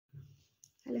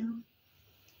Hello,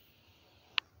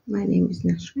 my name is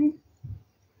Nashrin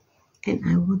and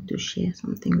I want to share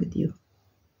something with you.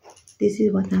 This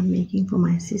is what I'm making for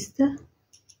my sister,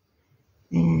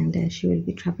 and she will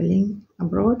be traveling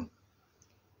abroad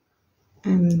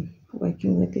and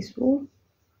working with this wool.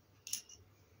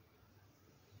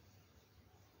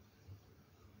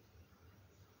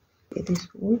 This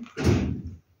wool.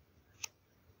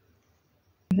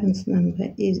 Reference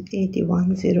number is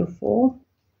 8104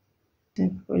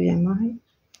 polyamide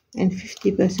and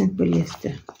 50%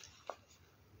 polyester.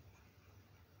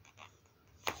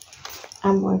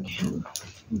 I'm working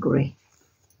grey.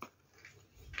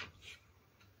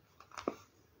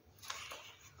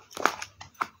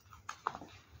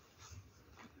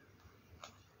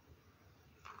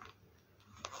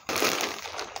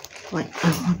 What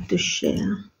I want to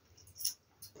share.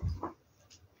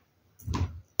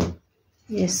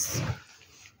 Yes,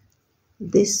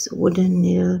 this wooden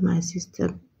needle my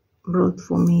sister brought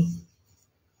for me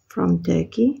from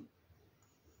Turkey.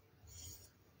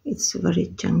 It's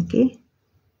very chunky,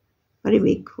 very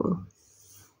big for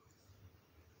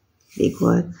big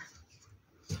work.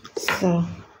 So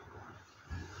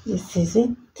this is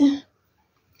it.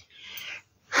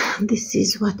 This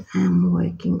is what I'm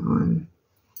working on.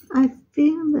 I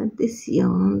feel that this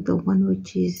yarn, the one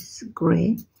which is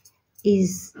gray,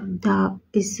 is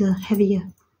heavier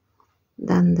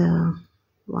than the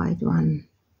white one.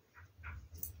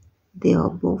 They are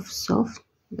both soft,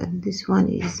 but this one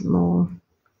is more,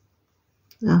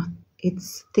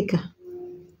 it's thicker.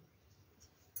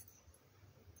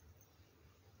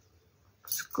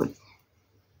 It's good.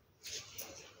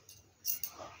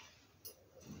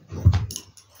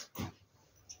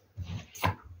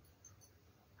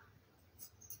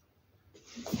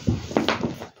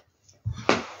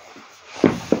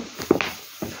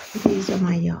 These are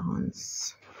my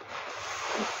yarns.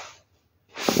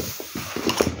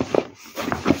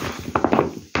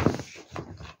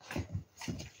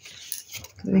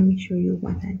 Let me show you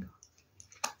what I got.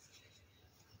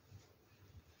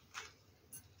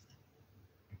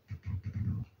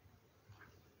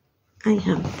 I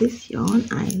have this yarn.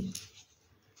 I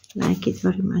like it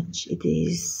very much. It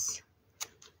is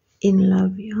In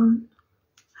Love yarn,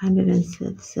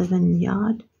 137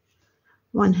 yard,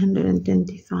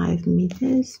 125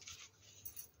 meters.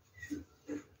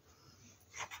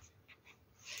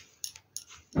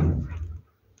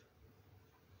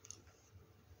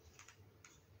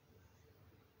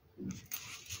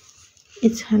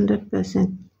 It's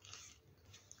 100%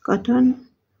 cotton.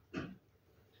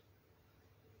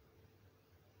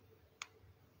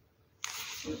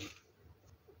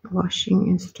 Washing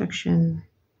instruction: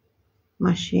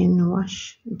 machine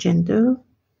wash gentle,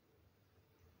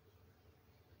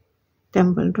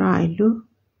 tumble dry low,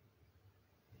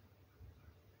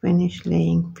 finish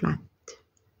laying flat.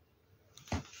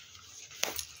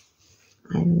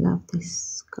 I love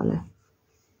this color.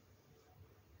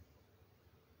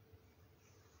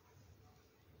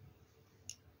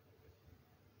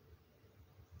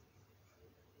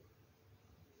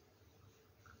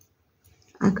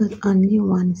 I got only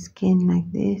one skein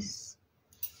like this,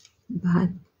 but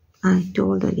I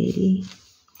told the lady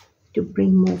to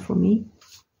bring more for me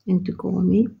and to call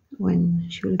me when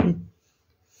she will get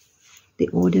the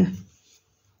order.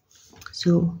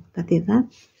 So that is that.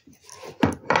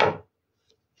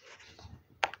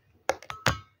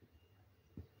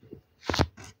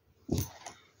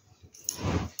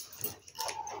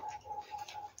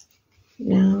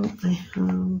 Now I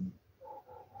have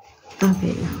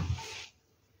Avella.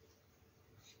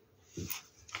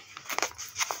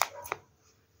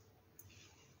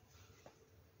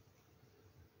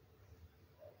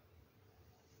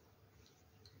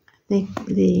 I think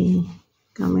the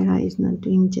camera is not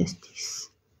doing justice.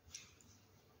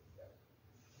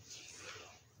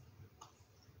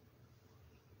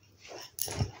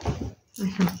 I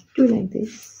have two like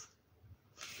this.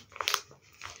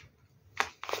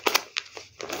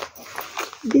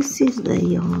 This is the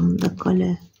yarn, the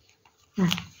color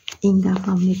that Inga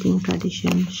from Knitting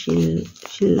Tradition she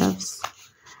loves,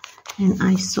 and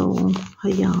I saw her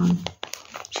yarn.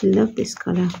 She loved this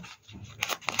color,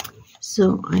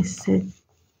 so I said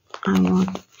I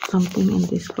want something in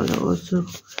this color also.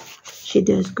 She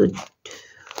does good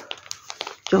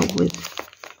job with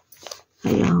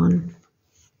her yarn.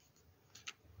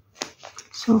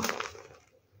 So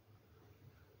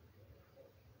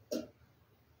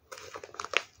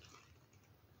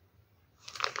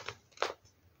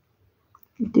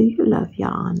do you love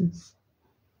yarns?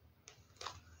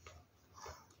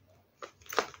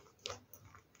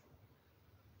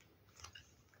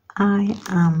 I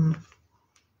am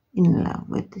in love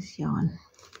with this yarn.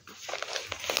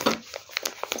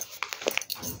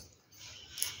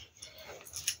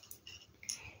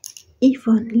 If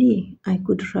only I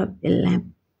could rub a lamp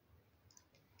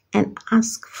and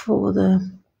ask for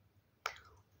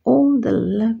all the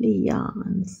lovely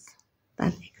yarns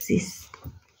that exist.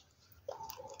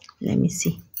 Let me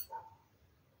see.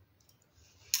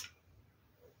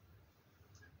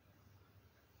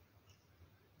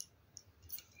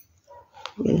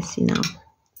 We'll see now.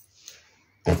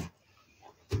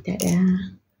 Ta-da!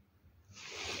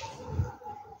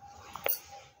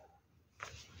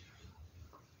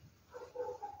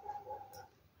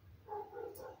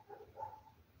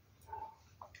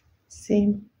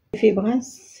 Same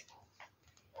fibras,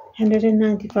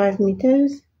 195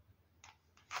 meters.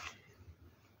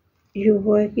 You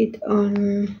work it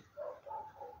on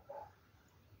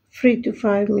 3 to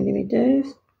 5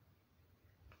 millimeters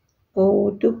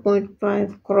or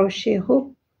 2.5 crochet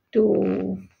hook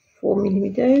to 4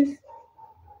 millimeters.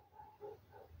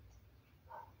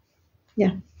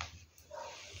 Yeah.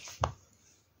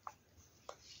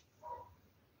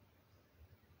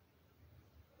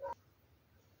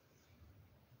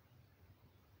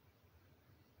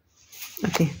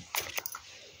 Okay.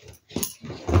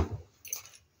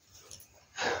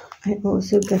 I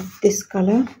also got this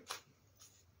color.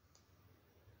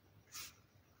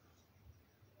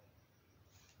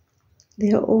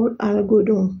 They are all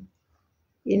algodão.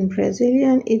 In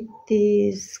Brazilian, it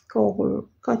is called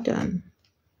cotton.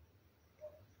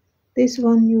 This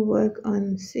one you work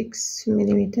on 6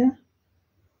 millimeter,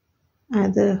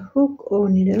 either hook or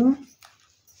needle.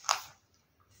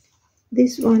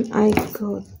 This one I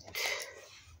got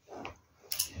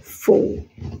 4.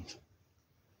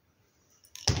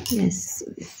 Yes,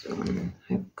 this one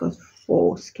I've got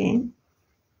 4 skein.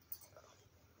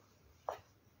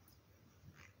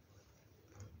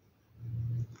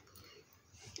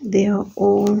 They are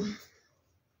all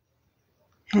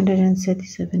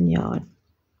 137 yard.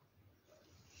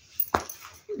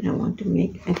 I want to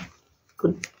make a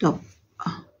good top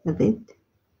with it.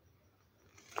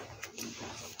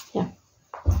 Yeah.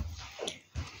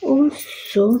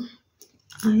 Also,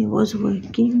 I was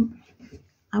making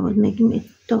a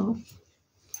top,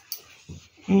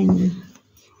 and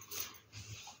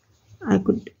I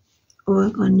could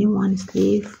work only one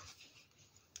sleeve.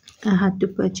 I had to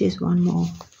purchase one more,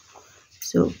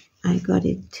 so I got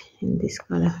it in this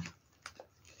color.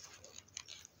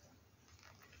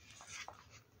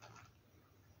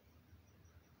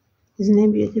 Isn't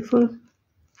it beautiful?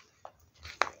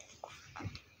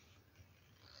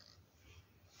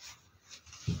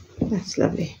 That's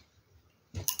lovely.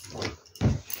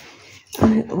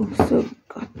 I also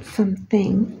got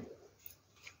something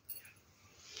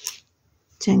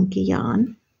chunky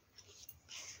yarn.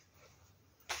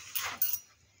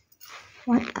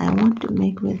 What I want to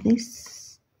make with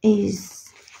this is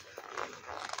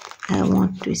I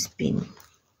want to spin.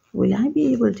 Will I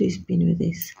be able to spin with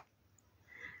this?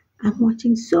 I'm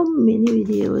watching so many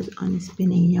videos on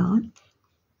spinning yarn,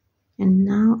 and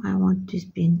now I want to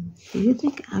spin. Do you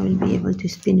think I will be able to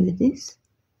spin with this?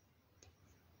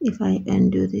 If I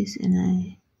undo this and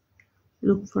I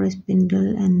look for a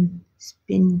spindle and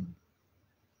spin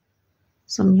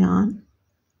some yarn,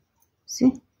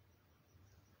 see?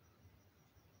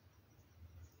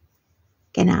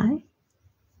 Can I?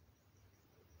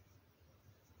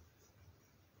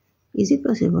 Is it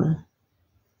possible?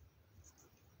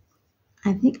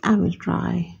 I think I will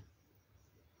try.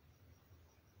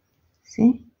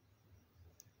 See?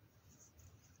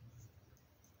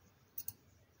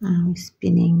 I'm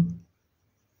spinning.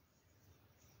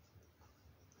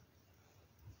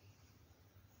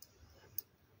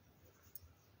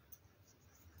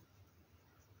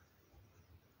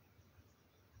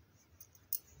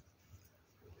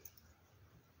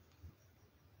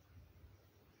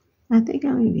 I think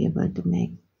I will be able to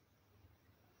make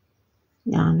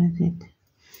yarn with it.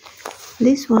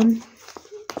 This one,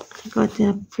 I got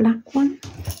a black one,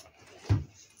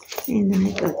 and then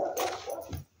I got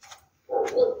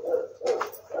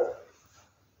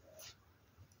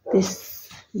this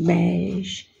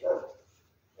beige,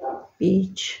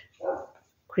 peach,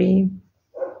 cream,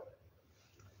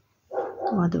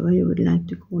 whatever you would like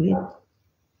to call it.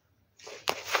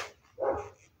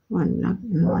 One black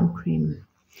and one cream.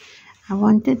 I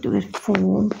wanted to get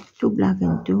 4, 2 black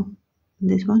and 2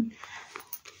 this one.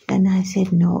 Then I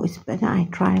said no, it's better I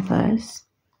try first.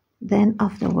 Then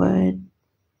afterward,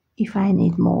 if I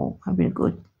need more, I will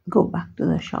go back to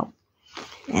the shop,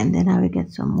 and then I will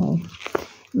get some more.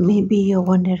 Maybe you're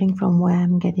wondering from where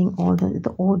I'm getting all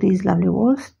these lovely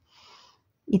wools.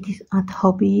 It is at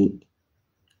Hobby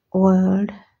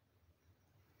World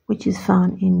which is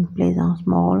found in Plaisance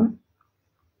Mall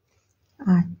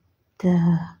at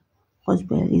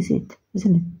Roswell, isn't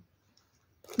it?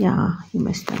 Yeah, you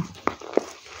must know.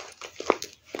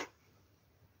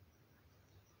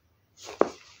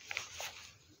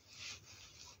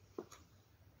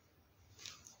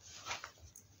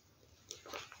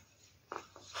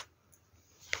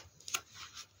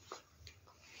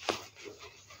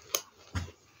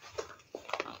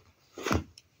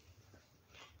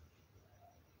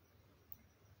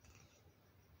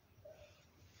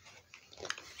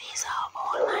 These are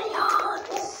all my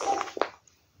yarns.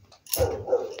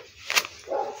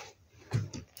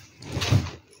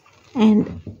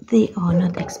 And they are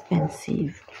not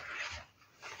expensive.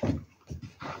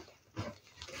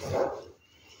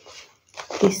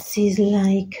 This is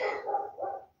like,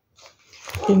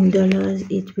 in dollars,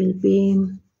 it will be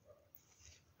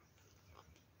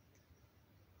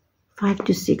 $5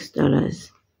 to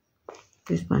 $6.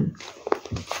 This one.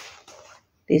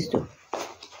 These two.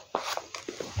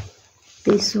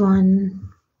 This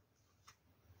one,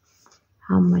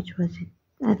 how much was it?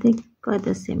 I think got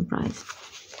the same price.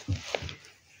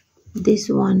 This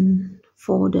one,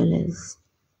 $4.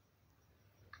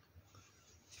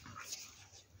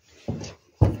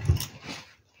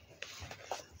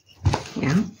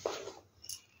 Yeah.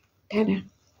 Ta-da.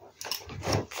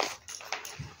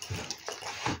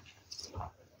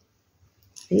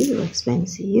 These are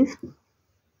expensive.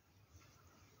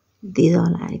 These are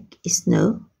like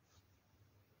snow.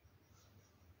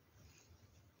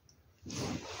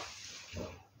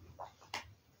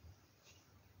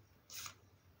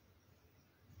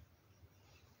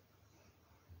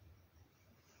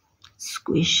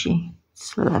 Squishy.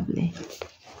 It's lovely.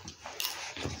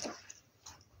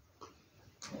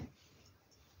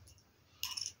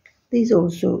 These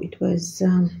also, it was,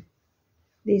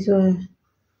 these were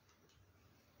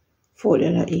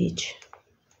 $4 each.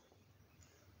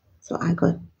 So I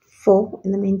got 4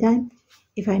 in the meantime.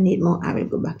 If I need more, I will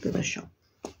go back to the shop.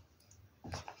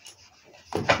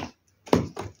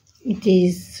 It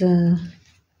is 10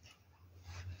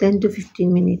 to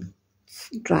 15 minutes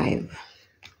drive.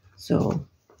 So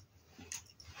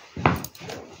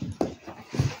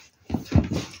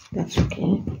that's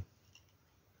okay.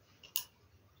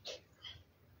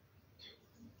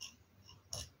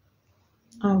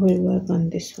 I will work on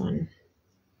this one.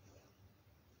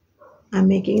 I'm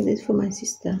making this for my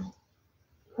sister.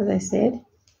 As I said,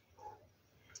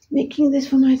 making this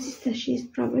for my sister. She's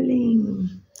traveling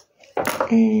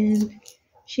and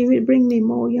she will bring me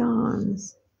more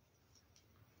yarns.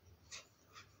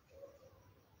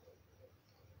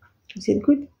 Is it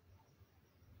good?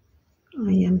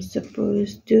 I am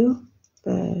supposed to,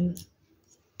 but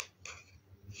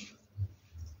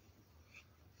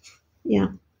yeah.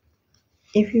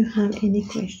 If you have any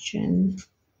question,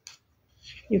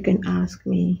 you can ask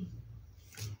me.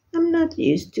 I'm not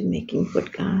used to making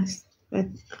podcasts, but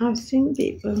I've seen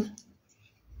people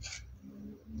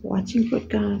watching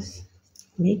podcasts,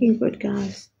 making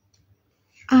podcasts.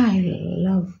 I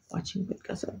love watching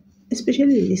podcasts,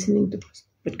 especially listening to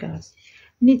podcasts,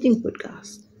 knitting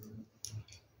podcasts.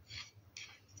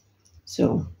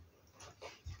 So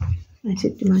I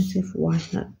said to myself, why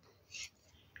not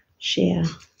share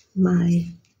my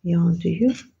yarn to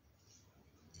you?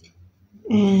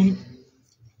 And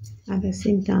at the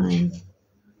same time,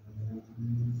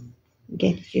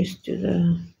 get used to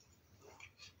the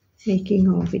making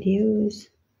of videos,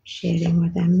 sharing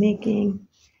what I'm making,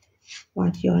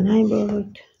 what yarn I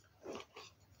bought.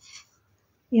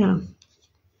 Yeah.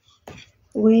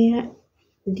 Where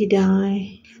did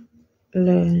I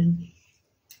learn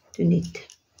to knit?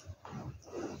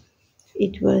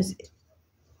 It was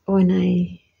when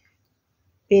I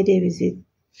paid a visit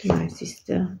to my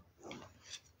sister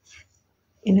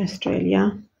in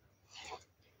Australia.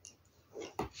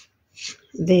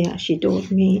 There she taught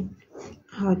me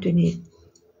how to knit.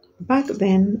 Back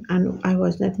then, and I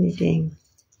was not knitting.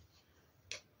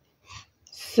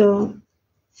 So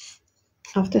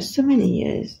after so many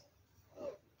years,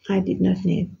 I did not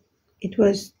knit. It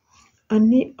was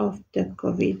only after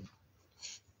COVID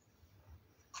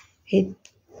hit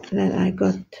that I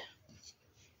got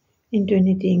into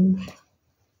knitting.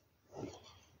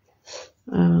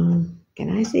 Can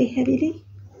I say heavily?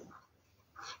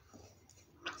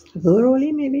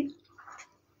 Thoroughly, maybe?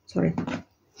 Sorry.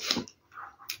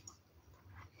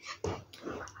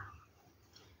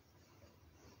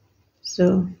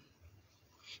 So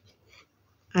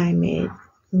I made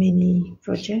many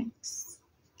projects.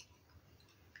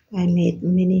 I made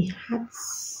many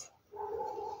hats,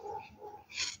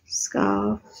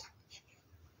 scarves,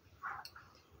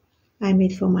 I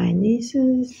made for my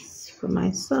nieces, for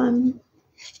my son,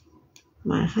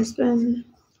 my husband,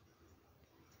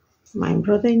 my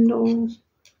brother-in-law.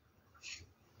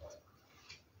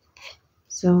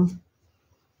 So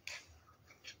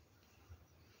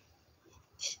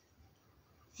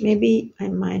maybe I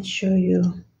might show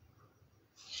you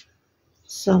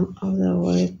some of the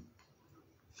work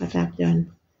that I've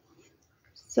done.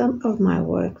 Some of my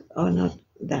work are not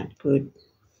that good.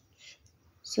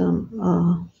 Some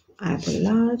are either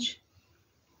large,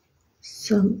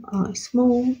 some are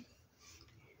small.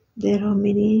 There are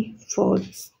many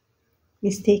faults,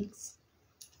 mistakes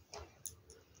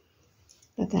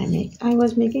that I make. I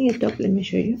was making a top, let me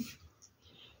show you,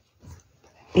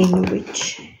 in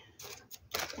which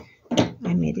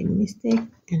I made a mistake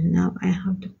and now I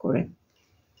have to correct.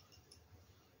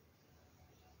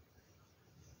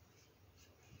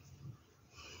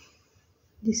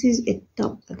 This is a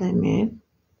top that I made.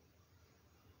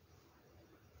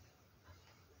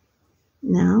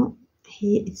 Now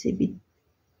here it's a bit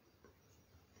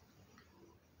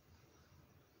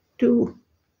too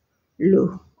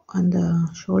low on the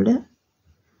shoulder,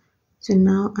 so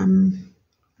now I'm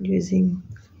using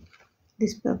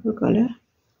this purple color.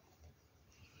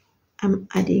 I'm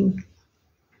adding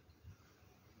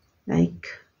like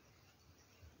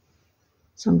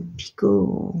some picot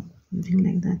or something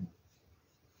like that,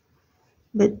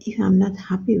 but if I'm not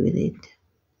happy with it,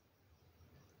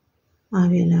 I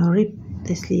will rip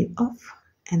the sleeve off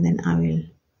and then I will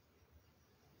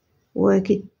work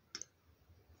it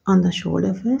on the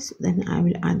shoulder first, then I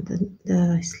will add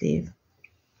the sleeve.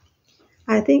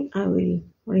 I think I will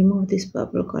remove this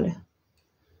purple color.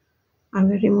 I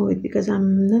will remove it because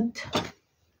I'm not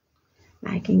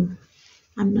liking,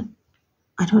 I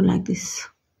don't like this.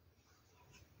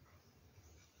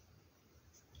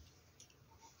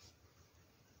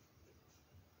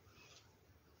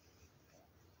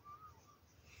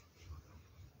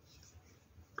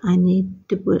 I need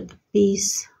to put a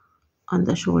piece on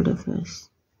the shoulder first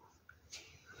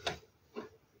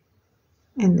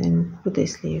and then put the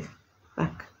sleeve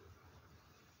back.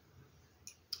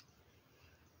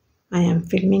 I am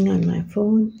filming on my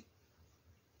phone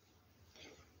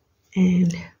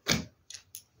and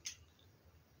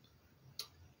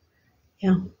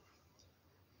yeah,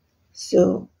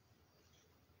 so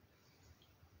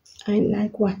I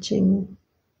like watching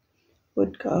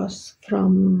podcasts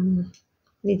from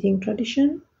knitting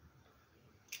tradition.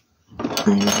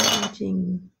 I like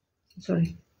watching,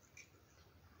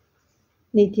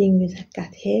 knitting with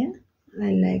cat hair.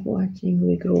 I like watching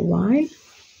We Grow Wild.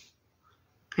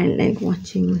 I like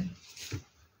watching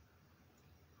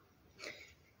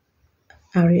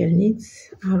Ariel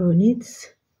Knits, Arrow Knits,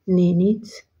 Nay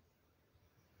Knits.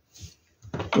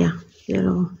 Yeah, there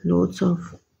are loads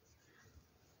of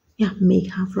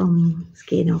makeup from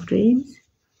Skein of Dreams.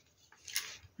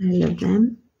 I love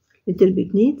them. Little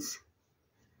Big Knits.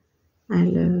 I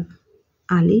love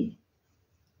Ali.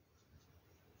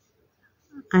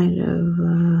 I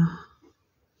love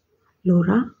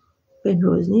Laura,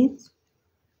 Penrose Knits.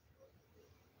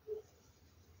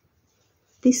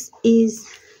 This is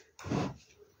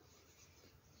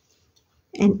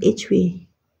an HV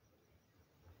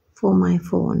for my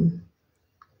phone.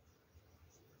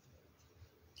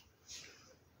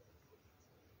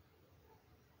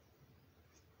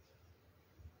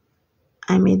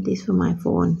 I made this for my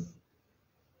phone.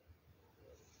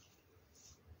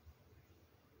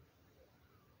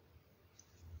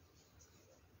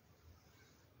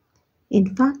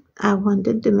 In fact, I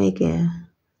wanted to make a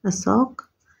sock,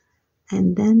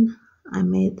 and then I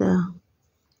made the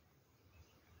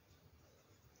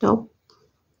top.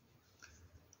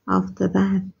 After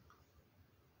that,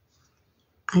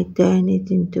 I turned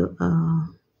it into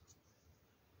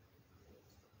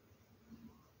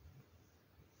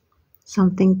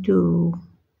something to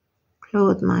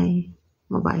clothe my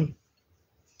mobile.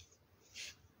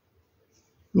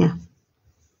 Yeah.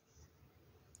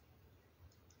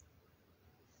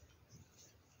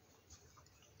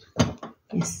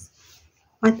 Yes.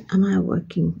 What am I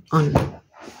working on?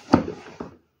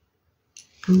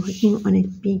 I'm working on a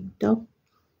pink top.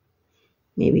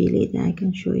 Maybe later I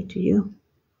can show it to you.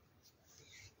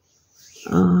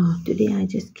 Today I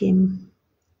just came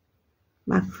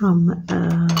back from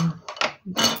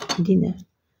dinner.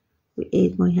 We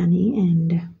ate Moyani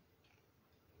and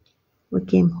we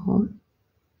came home.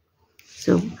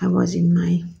 So I was in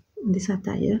this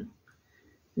attire,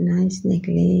 nice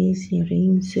necklace,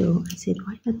 earrings. So I said,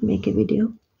 why not make a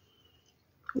video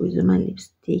with my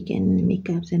lipstick and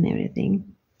makeups and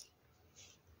everything.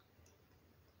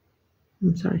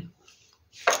 I'm sorry.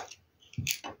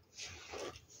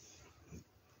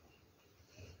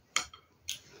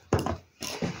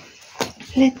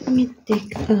 Let me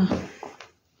take a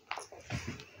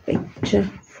picture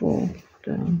for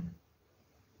the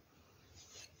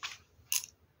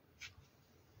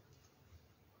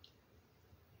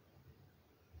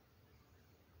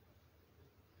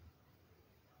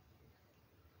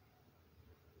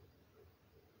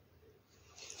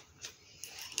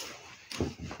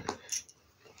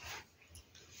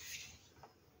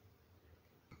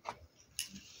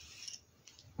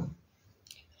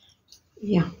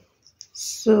yeah.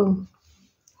 So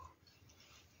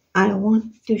I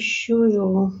want to show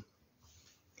you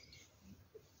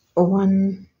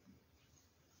one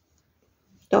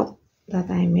top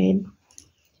that I made,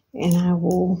 and I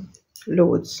wore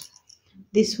loads.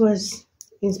 This was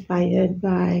inspired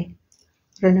by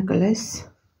Ranakalas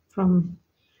from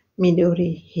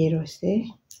Midori Hirose.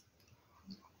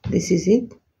 This is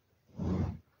it,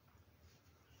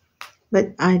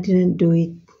 but I didn't do it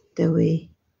the way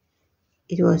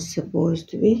it was supposed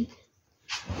to be,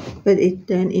 but it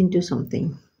turned into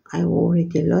something. I wore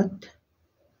it a lot.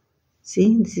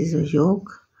 See, this is a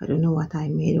yoke. I don't know what I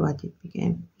made, what it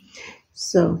became.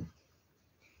 So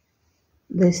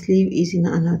the sleeve is in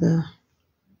another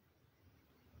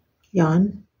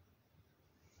yarn,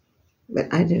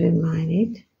 but I didn't mind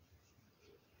it.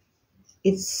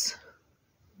 It's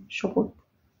short.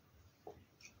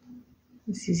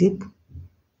 This is it.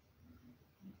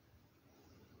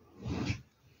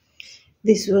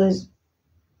 This was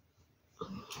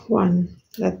one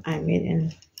that I made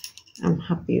and I'm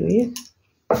happy with.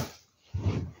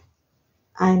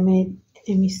 I made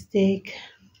a mistake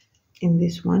in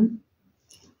this one.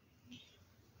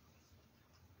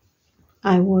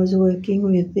 I was working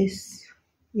with this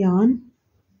yarn,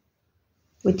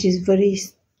 which is very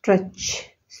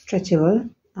stretchable,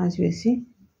 as you see.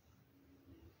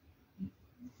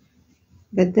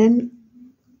 But then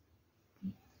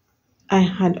I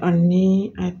had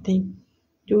only, I think,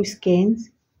 2 skeins,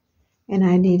 and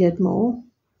I needed more.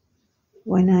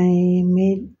 When I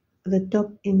made the top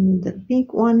in the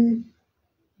pink one,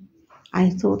 I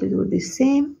thought it would be the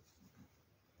same.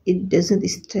 It doesn't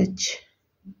stretch.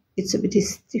 It's a bit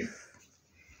stiff.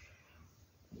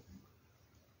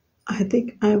 I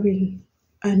think I will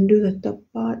undo the top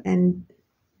part and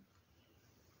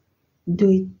do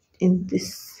it in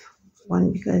this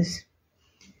one because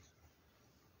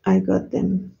I got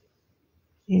them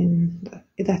in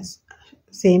that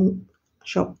same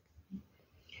shop.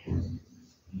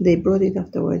 They brought it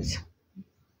afterwards.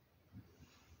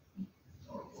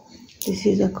 This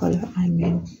is the color I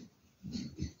made.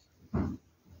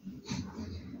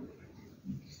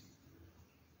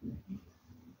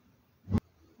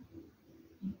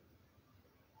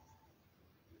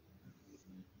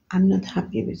 I'm not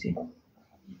happy with it.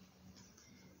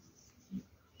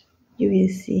 You will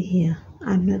see here,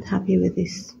 I'm not happy with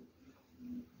this.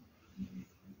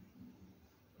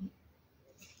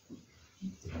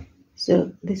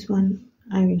 So this one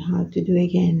I will have to do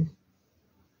again.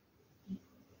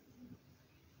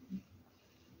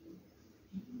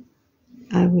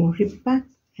 I will rip back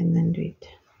and then do it.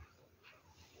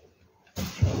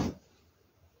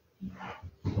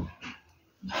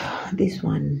 This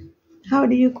one, how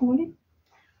do you call it?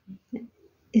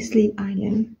 Sleeve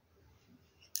island.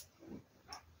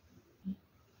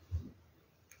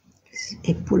 This is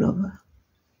a pullover,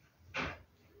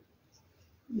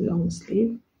 long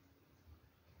sleeve.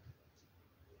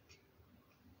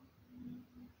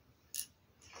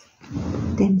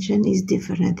 Tension is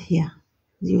different here,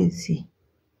 you will see.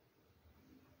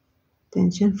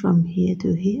 Tension from here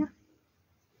to here,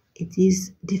 it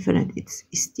is different. It's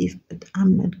stiff, but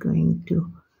I'm not going to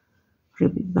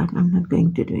rip it back. I'm not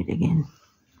going to do it again.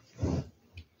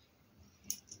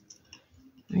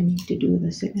 I need to do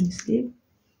the second sleeve.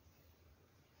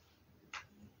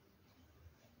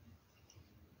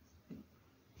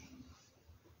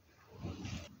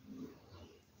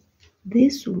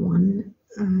 This one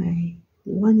I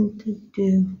wanted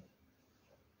to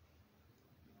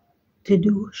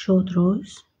do short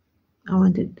rows. I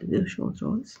wanted to do short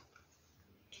rows.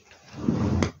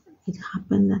 It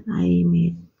happened that I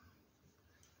made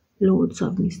loads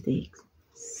of mistakes.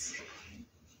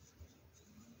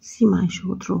 See my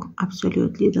short row,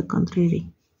 absolutely the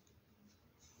contrary.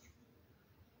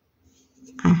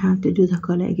 I have to do the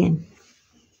color again.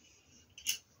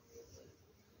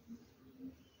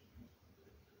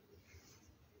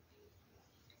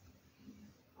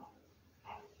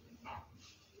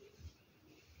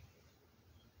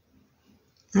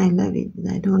 I love it,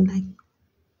 but I don't like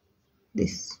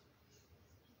this.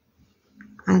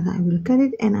 And I will cut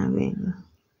it and I will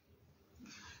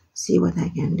see what I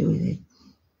can do with it.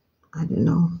 I don't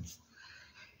know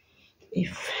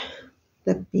if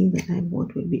the pink that I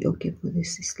bought will be okay for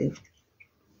this sleeve.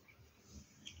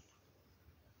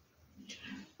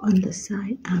 On the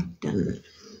side, I've done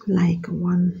like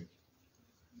one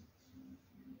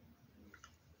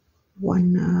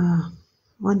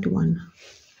to one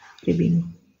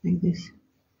ribbing like this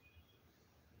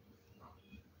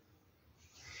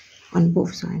on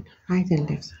both sides, right and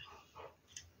left side.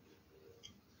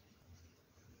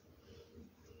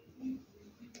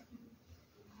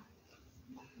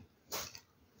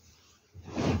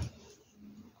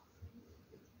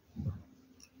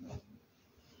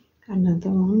 Another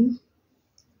one.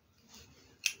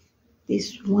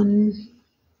 This one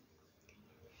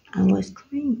I was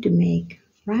trying to make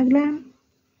raglan,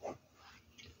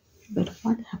 but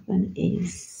what happened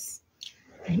is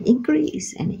an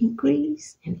increase and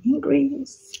increase and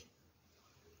increase.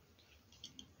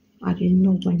 I didn't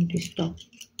know when to stop.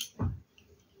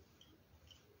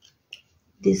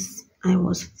 This I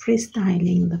was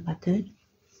freestyling the pattern.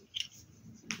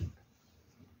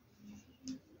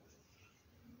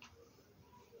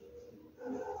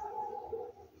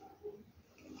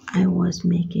 I was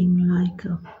making like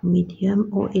a medium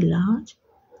or a large,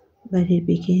 but it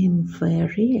became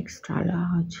very extra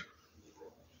large.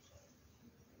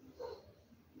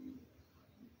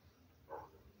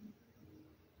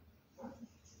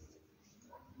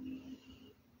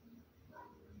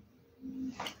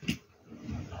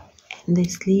 And the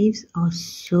sleeves are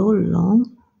so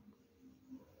long.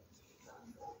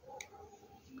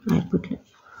 I put,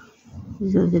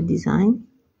 this is the design.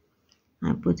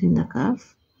 I put in the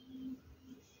cuff.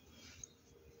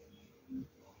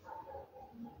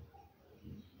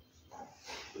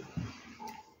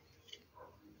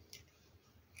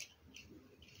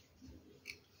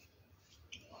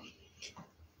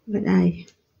 But I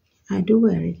do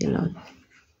wear it a lot.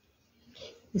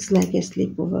 It's like a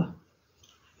sleepover.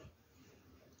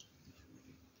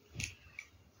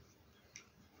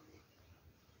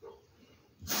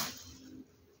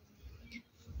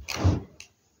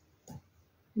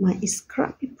 My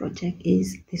scrappy project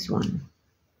is this one.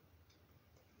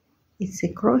 It's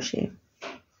a crochet.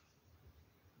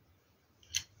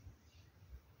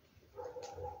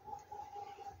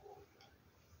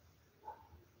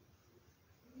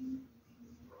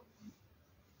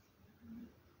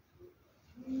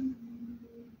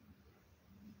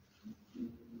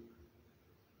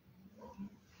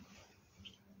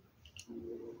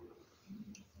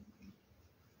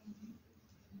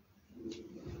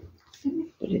 Let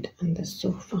me put it on the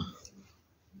sofa.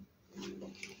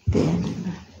 There.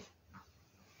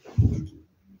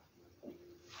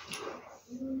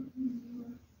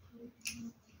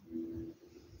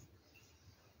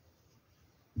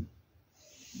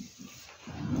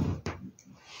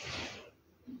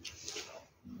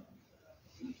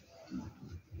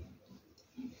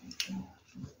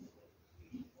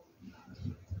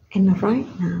 And right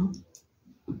now,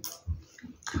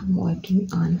 I'm working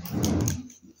on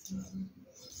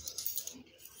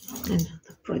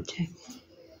another project.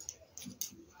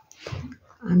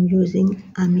 I'm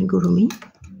using amigurumi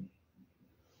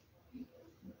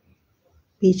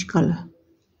peach color.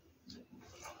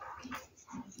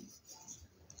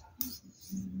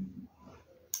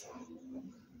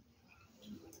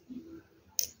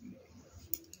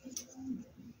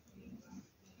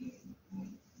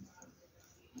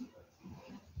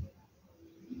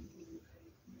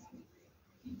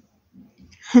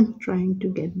 I'm trying to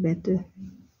get better.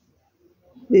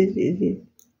 This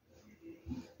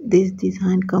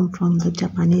design come from the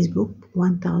Japanese book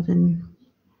 1000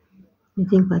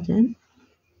 knitting pattern.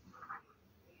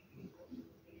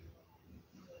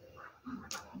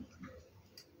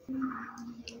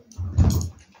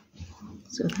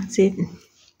 So that's it.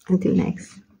 Until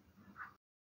next.